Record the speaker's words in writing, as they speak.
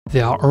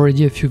There are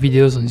already a few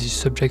videos on this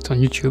subject on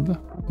YouTube,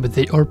 but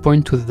they all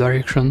point to the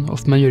direction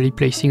of manually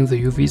placing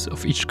the UVs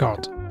of each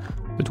card.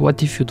 But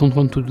what if you don't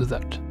want to do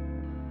that?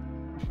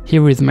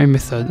 Here is my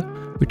method,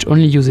 which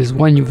only uses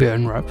one UV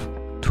unwrap,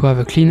 to have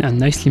a clean and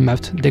nicely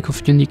mapped deck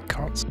of unique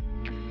cards.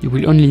 You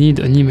will only need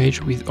an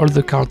image with all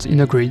the cards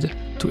in a grid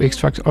to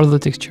extract all the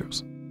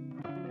textures.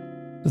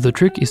 The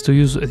trick is to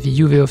use the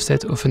UV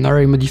offset of an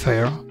array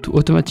modifier to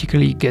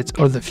automatically get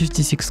all the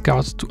 56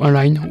 cards to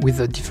align with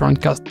a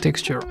different card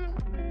texture.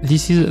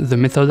 This is the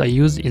method I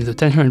used in the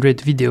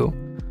 1000 video,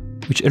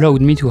 which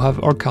allowed me to have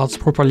all cards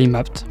properly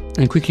mapped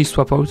and quickly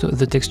swap out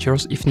the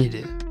textures if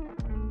needed.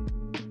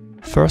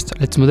 First,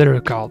 let's model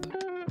a card.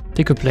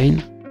 Take a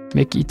plane,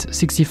 make it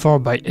 64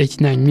 by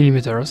 89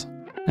 mm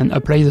and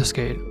apply the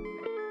scale.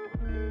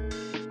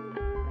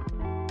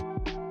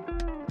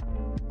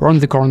 Round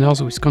the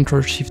corners with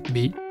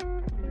Ctrl-Shift-B.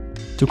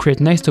 To create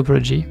nice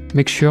topology,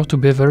 make sure to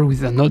bevel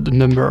with an odd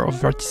number of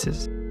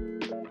vertices.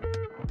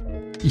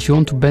 If you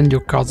want to bend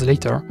your cards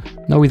later,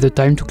 now is the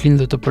time to clean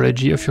the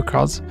topology of your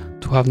cards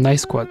to have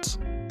nice quads.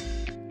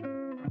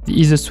 The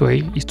easiest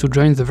way is to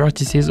join the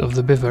vertices of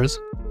the bevels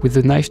with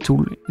the knife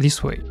tool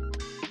this way.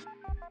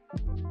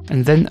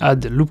 And then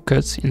add loop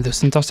cuts in the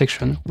center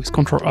section with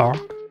Ctrl-R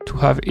to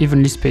have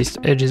evenly spaced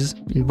edges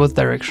in both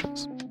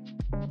directions.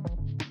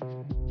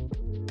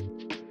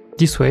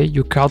 This way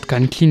your card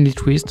can cleanly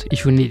twist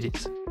if you need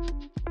it.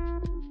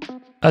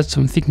 Add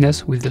some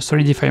thickness with the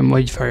Solidify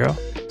modifier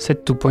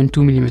set to 0.2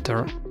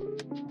 mm.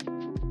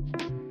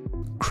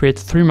 Create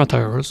 3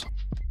 materials,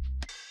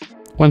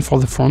 one for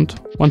the front,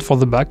 one for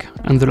the back,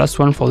 and the last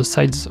one for the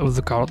sides of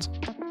the card.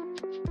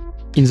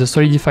 In the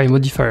Solidify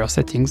modifier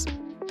settings,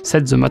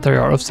 set the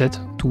material offset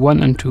to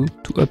 1 and 2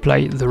 to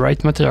apply the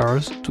right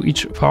materials to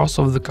each part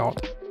of the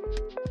card.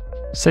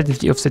 Set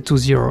the offset to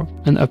 0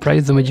 and apply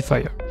the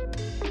modifier.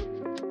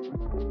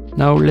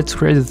 Now let's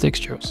create the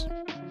textures.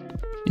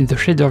 In the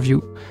shader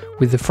view,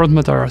 with the front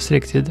material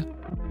selected,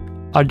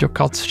 add your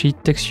card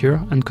sheet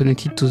texture and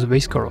connect it to the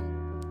base color.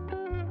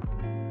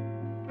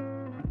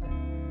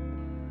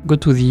 Go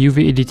to the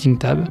UV editing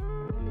tab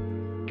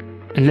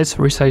and let's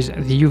resize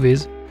the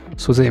UVs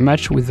so they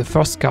match with the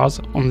first cards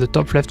on the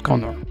top left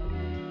corner.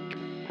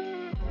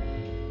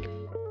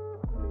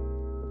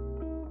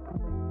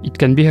 It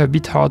can be a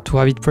bit hard to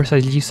have it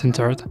precisely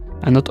centered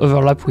and not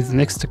overlap with the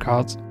next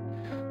cards,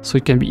 so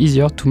it can be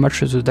easier to match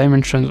the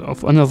dimensions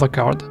of another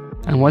card,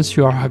 and once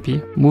you are happy,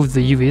 move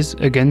the UVs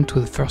again to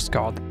the first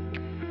card.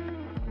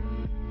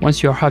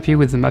 Once you are happy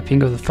with the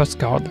mapping of the first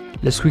card,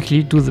 let's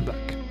quickly do the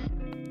back.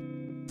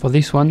 For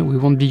this one, we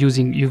won't be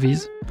using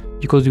UVs,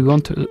 because we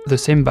want the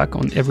same back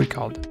on every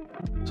card.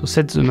 So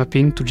set the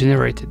mapping to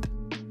generated.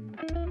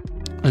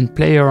 And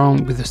play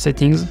around with the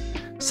settings,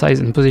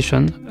 size and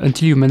position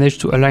until you manage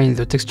to align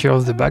the texture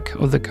of the back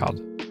of the card.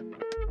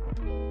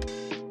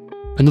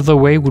 Another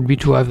way would be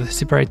to have a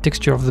separate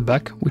texture of the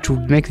back, which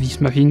would make this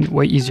mapping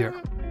way easier.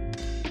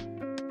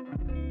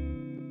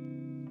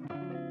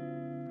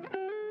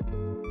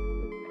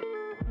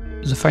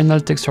 The final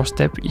texture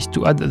step is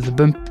to add the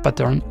bump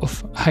pattern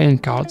of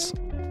high-end cards.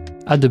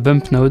 Add a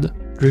bump node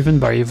driven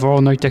by a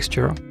Voronoi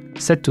texture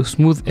set to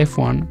smooth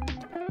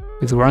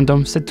F1 with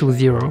random set to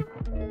 0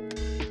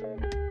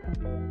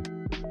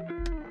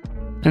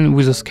 and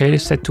with a scale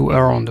set to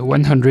around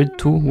 100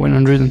 to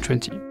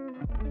 120.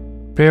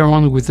 Play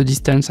around with the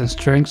distance and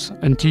strength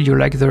until you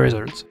like the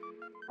result.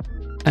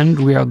 And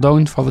we are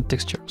done for the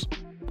textures.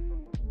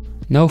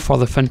 Now for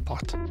the fun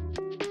part.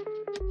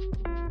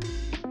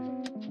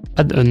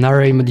 Add an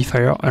array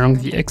modifier along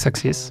the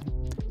x-axis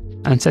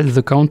and set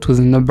the count to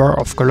the number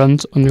of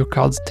columns on your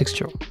card's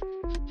texture.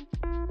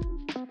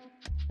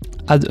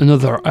 Add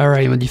another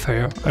array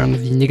modifier along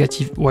the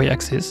negative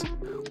y-axis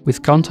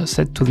with count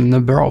set to the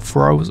number of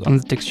rows on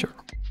the texture.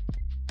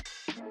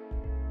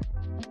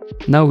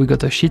 Now we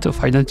got a sheet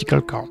of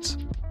identical cards.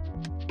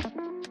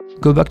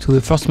 Go back to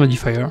the first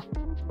modifier.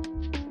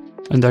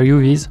 Under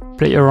UVs,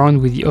 play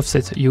around with the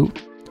offset U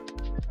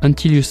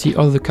until you see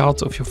all the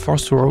cards of your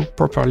first row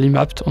properly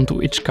mapped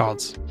onto each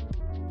card.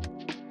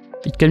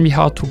 It can be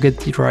hard to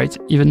get it right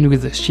even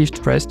with the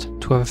shift pressed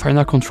to have a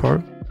final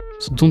control,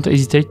 so don't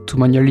hesitate to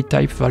manually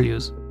type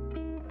values.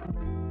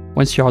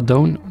 Once you are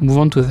done, move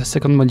on to the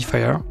second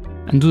modifier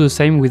and do the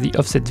same with the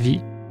offset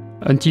V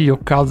until your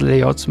card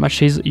layout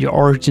matches your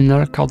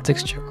original card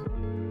texture.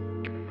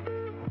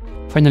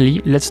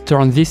 Finally, let's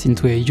turn this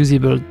into a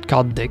usable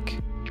card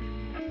deck.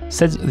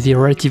 Set the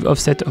relative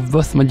offset of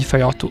both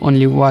modifiers to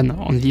only 1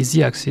 on the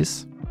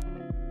z-axis.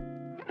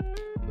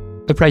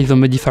 Apply the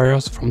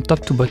modifiers from top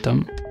to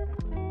bottom.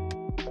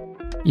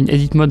 In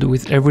edit mode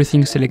with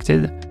everything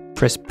selected,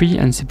 press P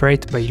and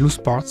separate by loose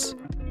parts.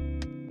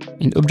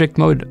 In object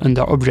mode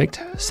under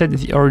object, set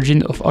the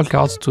origin of all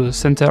cards to the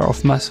center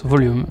of mass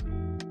volume.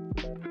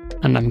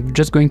 And I'm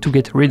just going to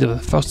get rid of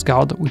the first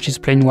card, which is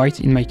plain white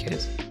in my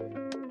case.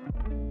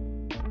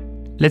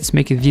 Let's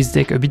make this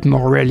deck a bit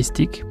more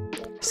realistic.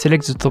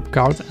 Select the top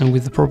card and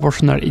with the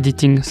proportional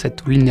editing set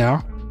to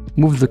linear,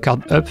 move the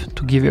card up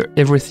to give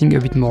everything a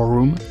bit more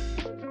room.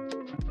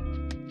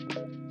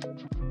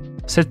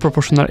 Set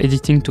proportional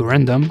editing to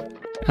random,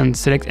 and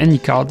select any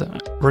card,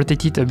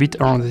 rotate it a bit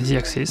around the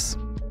z-axis.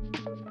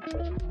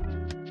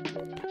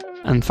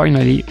 And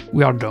finally,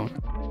 we are done.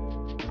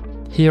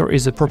 Here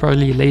is a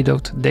properly laid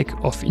out deck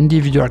of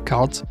individual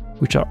cards,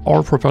 which are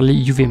all properly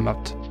UV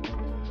mapped.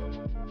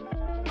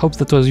 Hope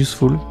that was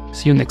useful.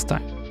 See you next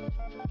time.